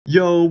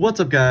Yo, what's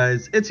up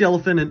guys? It's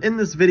Yellowfin, and in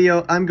this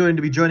video, I'm going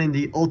to be joining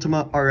the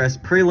Ultima RS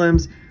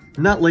Prelims.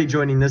 Not late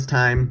joining this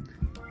time.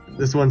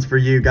 This one's for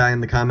you, guy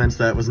in the comments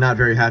that was not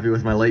very happy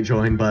with my late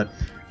join, but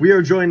we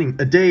are joining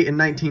a day and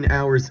 19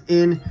 hours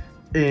in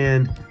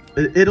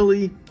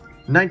Italy,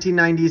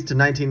 1990s to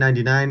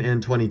 1999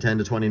 and 2010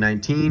 to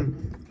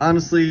 2019.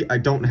 Honestly, I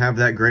don't have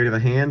that great of a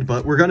hand,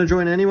 but we're going to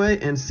join anyway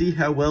and see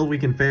how well we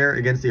can fare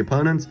against the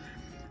opponents.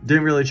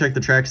 Didn't really check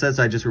the track sets,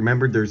 I just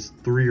remembered there's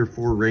 3 or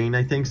 4 rain,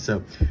 I think,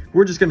 so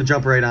we're just going to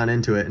jump right on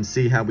into it and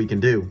see how we can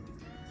do.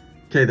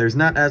 Okay, there's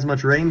not as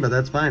much rain, but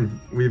that's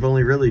fine. We've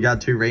only really got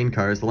 2 rain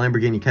cars. The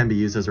Lamborghini can be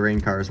used as a rain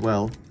car as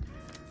well.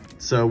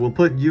 So we'll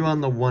put you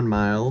on the 1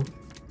 mile.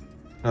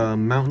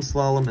 Mountain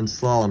slalom and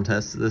slalom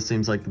test. This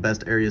seems like the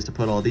best areas to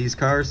put all these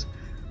cars.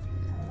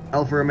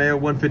 Alfa Romeo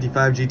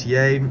 155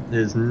 GTA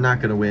is not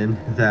going to win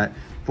that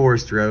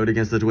forest road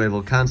against the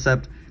Dueval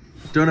Concept.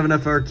 Don't have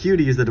enough RQ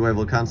to use the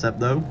Dueval Concept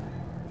though,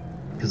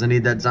 because I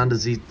need that Zonda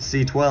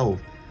C12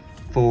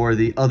 for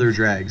the other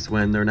drags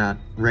when they're not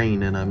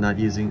rain and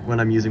when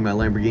I'm using my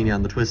Lamborghini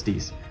on the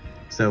twisties.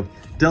 So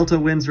Delta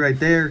wins right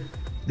there.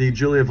 The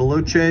Giulia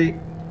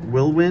Veloce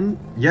will win.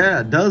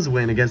 Yeah, it does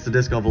win against the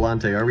Disco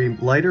Volante. Are we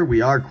lighter?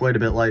 We are quite a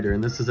bit lighter,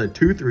 and this is a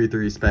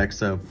 233 spec,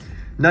 so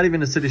not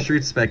even a City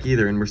Street spec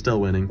either, and we're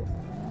still winning.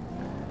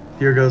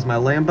 Here goes my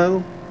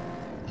Lambo.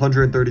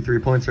 133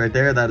 points right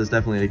there. That is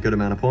definitely a good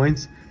amount of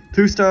points.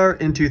 2-star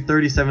into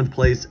 37th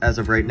place as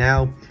of right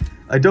now.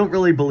 I don't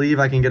really believe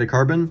I can get a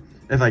carbon.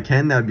 If I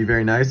can, that would be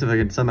very nice if I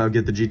can somehow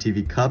get the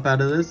GTV Cup out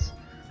of this.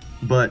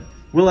 But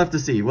we'll have to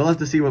see. We'll have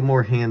to see what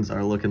more hands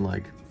are looking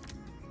like.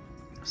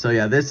 So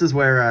yeah, this is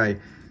where I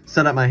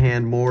set up my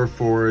hand more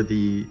for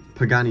the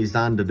Pagani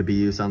Zonda to be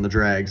used on the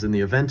drags and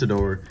the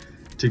Aventador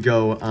to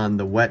go on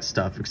the wet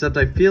stuff. Except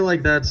I feel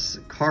like that's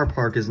car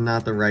park is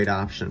not the right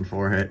option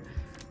for it.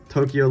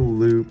 Tokyo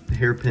Loop,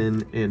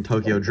 Hairpin, and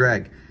Tokyo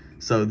Drag.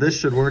 So this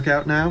should work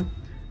out now.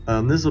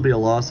 This will be a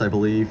loss, I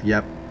believe.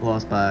 Yep,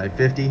 lost by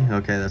 50.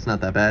 Okay, that's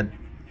not that bad.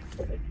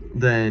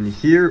 Then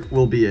here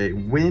will be a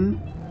win.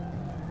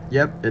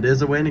 Yep, it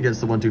is a win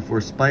against the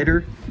 124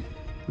 Spider.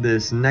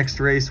 This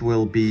next race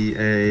will be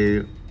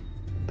a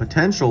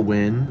potential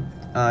win.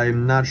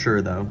 I'm not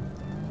sure though.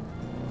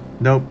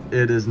 Nope,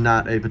 it is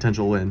not a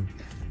potential win.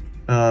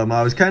 I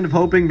was kind of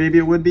hoping maybe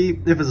it would be.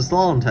 If it's a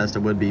slalom test, it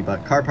would be,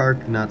 but car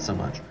park, not so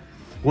much.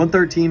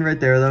 113 right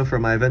there though for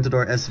my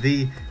Aventador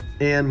SV.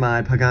 And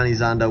my Pagani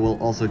Zonda will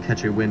also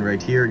catch a win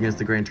right here against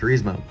the Gran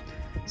Turismo.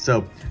 So,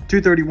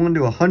 231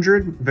 to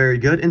 100, very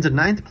good. Into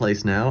 9th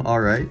place now,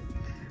 alright.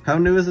 How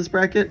new is this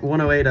bracket?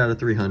 108 out of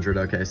 300,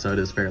 okay, so it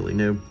is fairly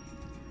new.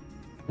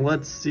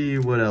 Let's see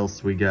what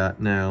else we got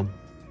now.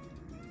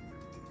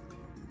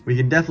 We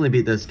can definitely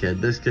beat this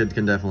kid. This kid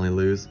can definitely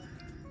lose.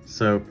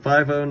 So,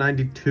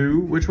 5092,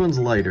 which one's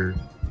lighter?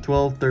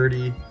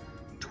 1230,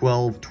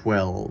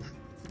 1212.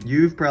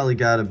 You've probably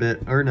got a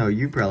bit, or no,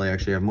 you probably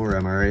actually have more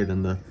MRA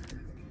than the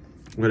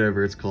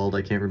whatever it's called.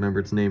 I can't remember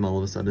its name all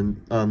of a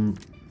sudden.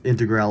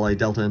 Integrale,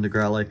 Delta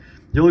Integrale.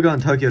 You'll go on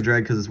Tokyo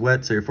Drag because it's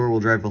wet, so your 4-wheel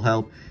drive will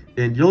help.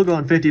 And you'll go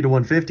on 50 to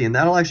 150, and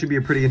that'll actually be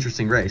a pretty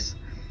interesting race.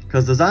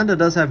 Because the Zonda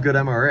does have good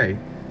MRA,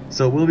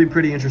 so it will be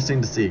pretty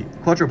interesting to see.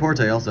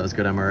 Quattroporte also has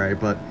good MRA,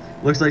 but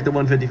looks like the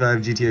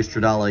 155 GTA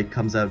Stradale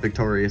comes out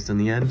victorious in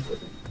the end.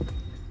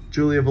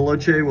 Giulia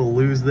Veloce will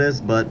lose this,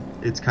 but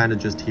it's kind of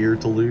just here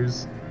to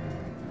lose.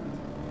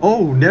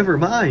 Oh, never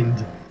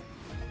mind.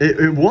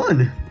 It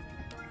won.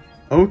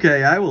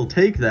 Okay, I will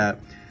take that.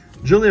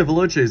 Giulia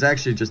Veloce is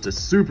actually just a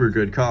super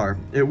good car.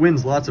 It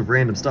wins lots of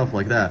random stuff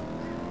like that.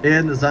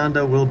 And the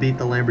Zonda will beat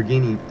the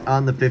Lamborghini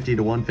on the 50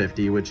 to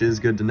 150, which is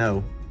good to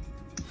know.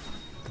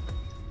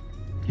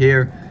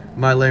 Here,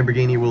 my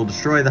Lamborghini will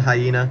destroy the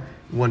Hyena.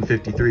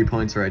 153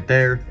 points right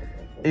there.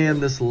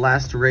 And this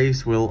last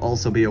race will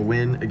also be a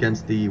win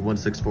against the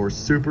 164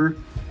 Super.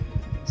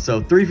 So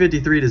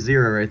 353 to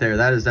 0 right there.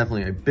 That is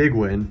definitely a big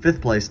win.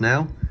 5th place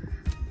now.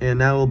 And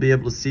now we'll be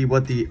able to see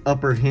what the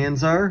upper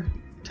hands are.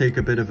 Take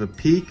a bit of a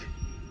peek.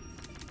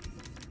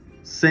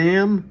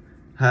 Sam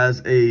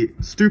has a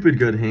stupid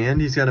good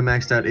hand. He's got a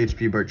maxed out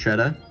HP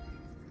Barchetta.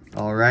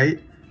 Alright.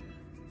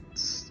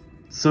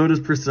 So does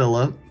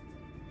Priscilla.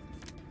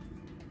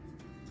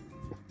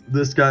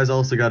 This guy's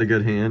also got a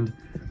good hand.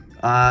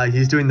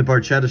 He's doing the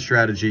Barchetta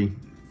strategy.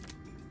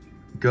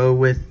 Go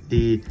with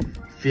the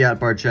Fiat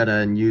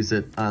Barchetta and use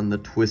it on the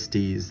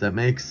twisties. That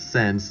makes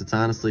sense. It's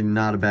honestly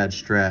not a bad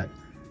strat,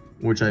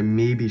 which I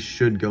maybe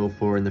should go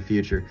for in the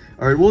future.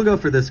 Alright, we'll go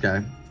for this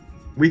guy.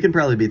 We can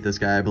probably beat this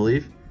guy, I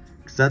believe.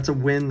 Because that's a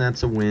win,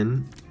 that's a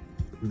win.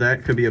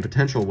 That could be a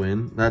potential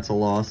win. That's a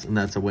loss, and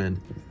that's a win.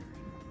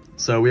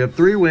 So we have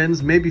 3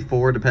 wins, maybe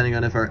 4, depending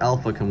on if our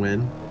Alpha can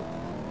win.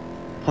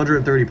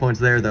 130 points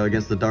there, though,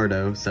 against the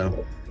Dardo,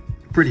 so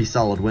pretty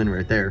solid win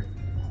right there.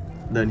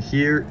 Then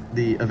here,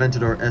 the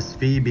Aventador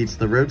SV beats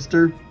the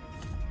Roadster.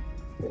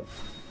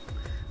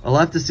 I'll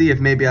have to see if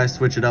maybe I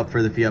switch it up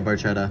for the Fiat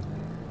Barchetta,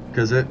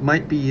 because it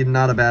might be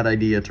not a bad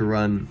idea to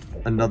run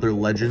another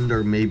Legend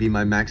or maybe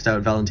my maxed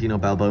out Valentino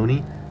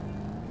Balboni.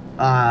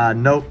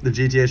 Nope, the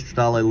GTA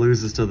Stradale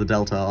loses to the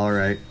Delta,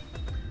 alright.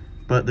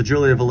 But the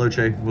Giulia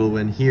Veloce will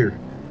win here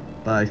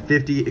by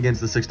 50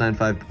 against the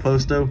 695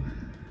 Posto.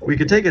 We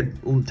could take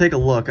a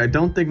look. I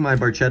don't think my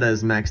Barchetta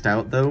is maxed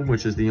out, though,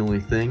 which is the only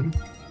thing.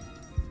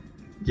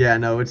 Yeah,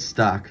 no, it's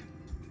stock.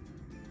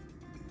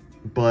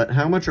 But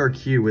how much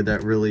RQ would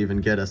that really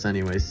even get us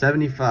anyway?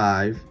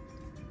 75,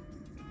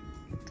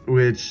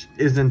 which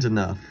isn't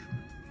enough.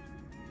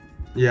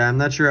 Yeah, I'm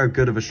not sure how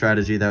good of a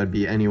strategy that would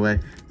be anyway.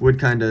 Would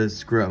kind of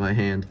screw up my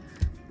hand.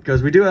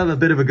 Because we do have a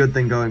bit of a good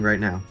thing going right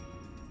now.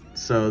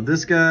 So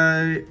this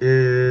guy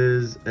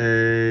is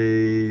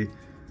a...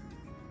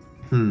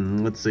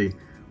 let's see.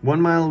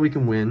 1 mile we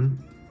can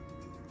win.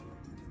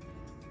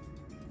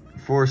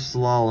 4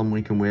 slalom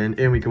we can win.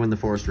 And we can win the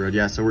forest road.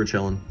 Yeah, so we're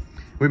chilling.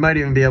 We might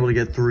even be able to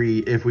get 3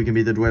 if we can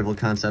beat the Dwayville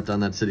concept on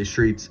that city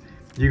streets.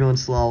 You go in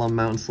slalom,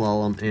 mountain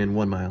slalom, and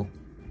 1 mile.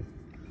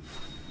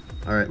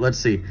 Alright, let's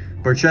see.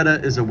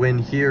 Barchetta is a win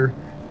here.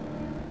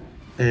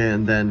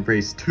 And then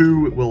race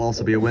 2 will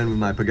also be a win with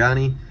my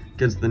Pagani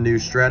against the new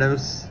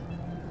Stratos.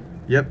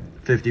 Yep,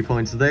 50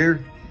 points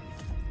there.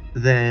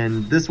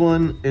 Then this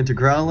one,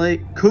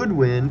 Integrale, could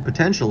win,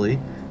 potentially.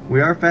 We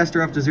are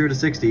faster off to 0 to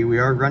 60. We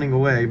are running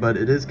away, but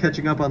it is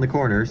catching up on the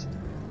corners.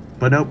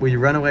 But nope, we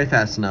run away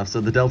fast enough,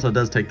 so the Delta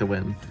does take the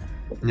win.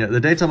 Yeah, the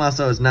De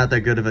Tomaso is not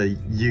that good of a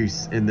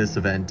use in this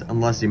event,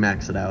 unless you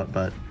max it out,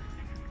 but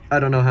I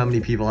don't know how many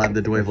people have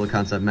the Dwayville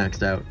concept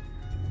maxed out.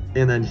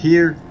 And then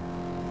here,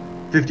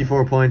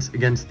 54 points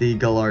against the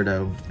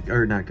Gallardo,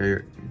 or not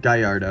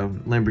Gallardo,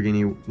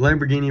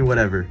 Lamborghini,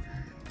 whatever.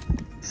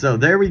 So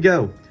there we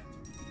go.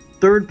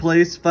 3rd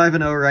place,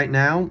 5-0 right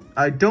now.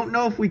 I don't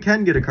know if we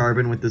can get a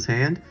carbon with this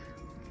hand.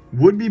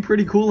 Would be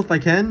pretty cool if I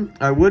can.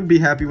 I would be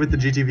happy with the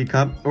GTV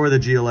Cup or the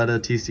Giulietta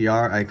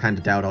TCR. I kind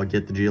of doubt I'll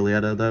get the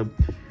Giulietta though.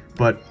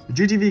 But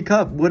GTV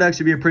Cup would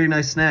actually be a pretty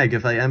nice snag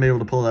if I am able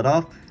to pull that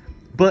off.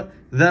 But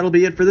that'll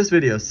be it for this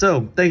video.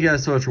 So thank you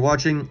guys so much for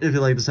watching. If you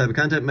like this type of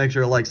content, make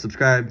sure to like,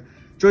 subscribe.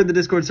 Join the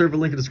Discord server,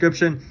 link in the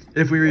description.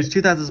 If we reach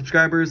 2,000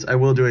 subscribers, I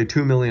will do a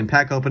 2 million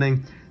pack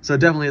opening. So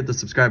definitely hit the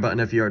subscribe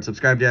button if you aren't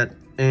subscribed yet.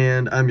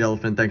 And I'm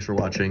Yellowfin, thanks for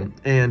watching,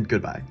 and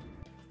goodbye.